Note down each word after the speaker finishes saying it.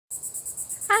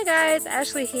Hi guys,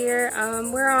 Ashley here.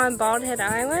 We're on Bald Head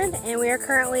Island and we are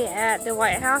currently at the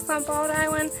White House on Bald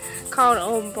Island called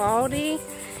Old Baldy.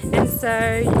 And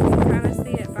so you can kind of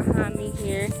see it behind me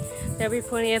here. There'll be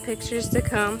plenty of pictures to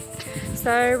come.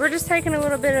 So we're just taking a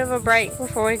little bit of a break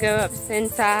before we go up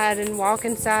inside and walk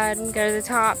inside and go to the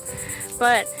top.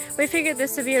 But we figured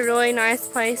this would be a really nice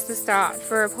place to stop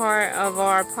for a part of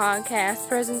our podcast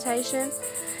presentation.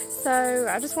 So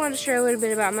I just wanted to share a little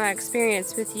bit about my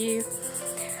experience with you.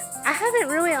 I haven't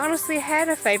really honestly had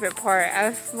a favorite part.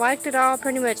 I've liked it all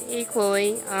pretty much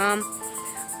equally.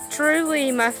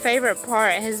 Truly my favorite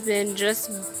part has been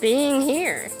just being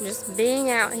here, just being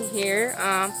out here,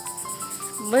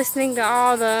 listening to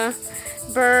all the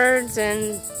birds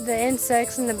and the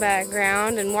insects in the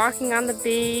background and walking on the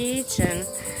beach and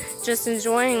just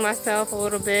enjoying myself a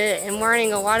little bit and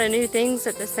learning a lot of new things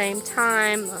at the same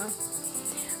time.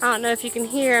 I don't know if you can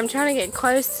hear, I'm trying to get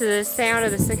close to the sound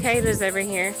of the cicadas over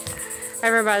here.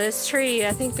 Over by this tree.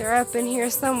 I think they're up in here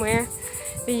somewhere,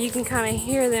 but you can kind of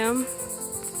hear them.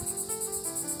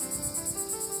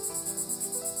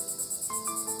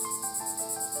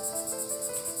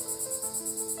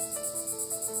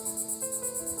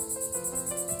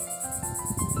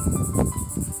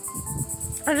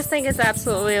 I just think it's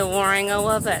absolutely alluring. I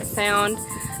love that sound.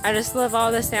 I just love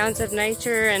all the sounds of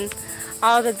nature and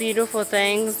all the beautiful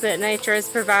things that nature has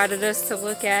provided us to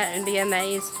look at and be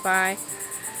amazed by.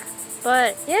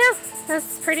 But yeah,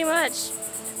 that's pretty much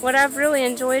what I've really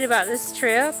enjoyed about this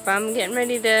trip. I'm getting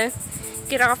ready to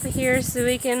get off of here so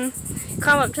we can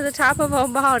come up to the top of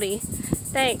Old Baldy.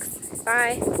 Thanks.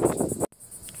 Bye.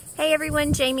 Hey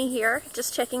everyone, Jamie here,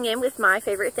 just checking in with my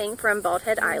favorite thing from Bald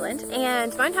Head Island,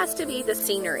 and mine has to be the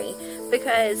scenery,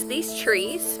 because these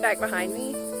trees back behind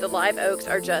me, the live oaks,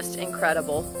 are just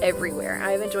incredible everywhere.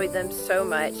 I've enjoyed them so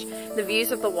much. The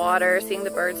views of the water, seeing the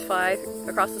birds fly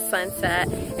across the sunset,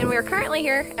 and we are currently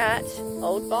here at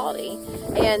Old Baldy,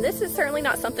 and this is certainly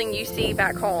not something you see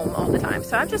back home all the time.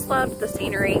 So I've just loved the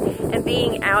scenery and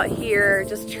being out here,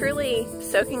 just truly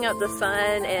soaking up the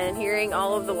sun and hearing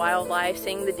all of the wildlife,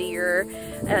 seeing the deer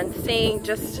and seeing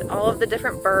just all of the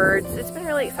different birds. It's been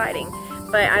really exciting.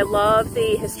 But I love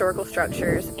the historical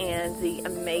structures and the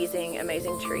amazing,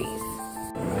 amazing trees. As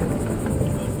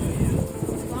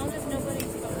long as nobody's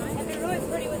behind. It'd be really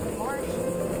pretty with the marsh.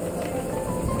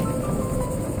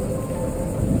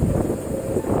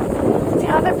 See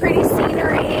all the pretty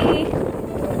scenery.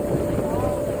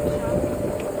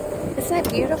 Isn't it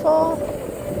beautiful?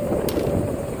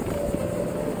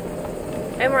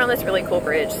 And we're on this really cool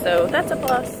bridge, so that's a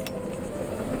plus.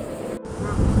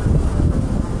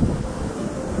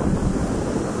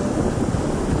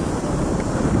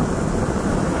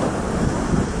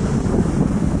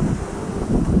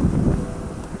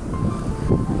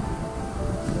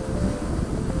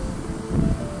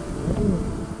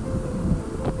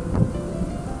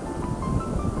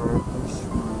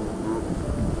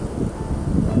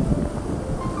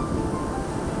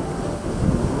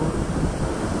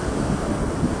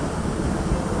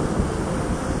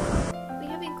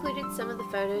 Some of the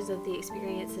photos of the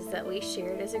experiences that we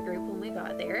shared as a group when we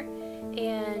got there,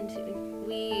 and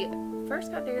we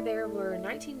first got there were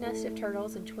 19 nested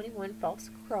turtles and 21 false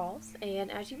crawls,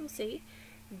 and as you will see,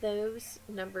 those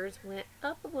numbers went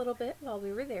up a little bit while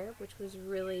we were there, which was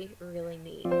really, really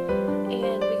neat.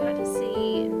 And we got to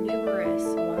see numerous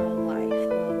wildlife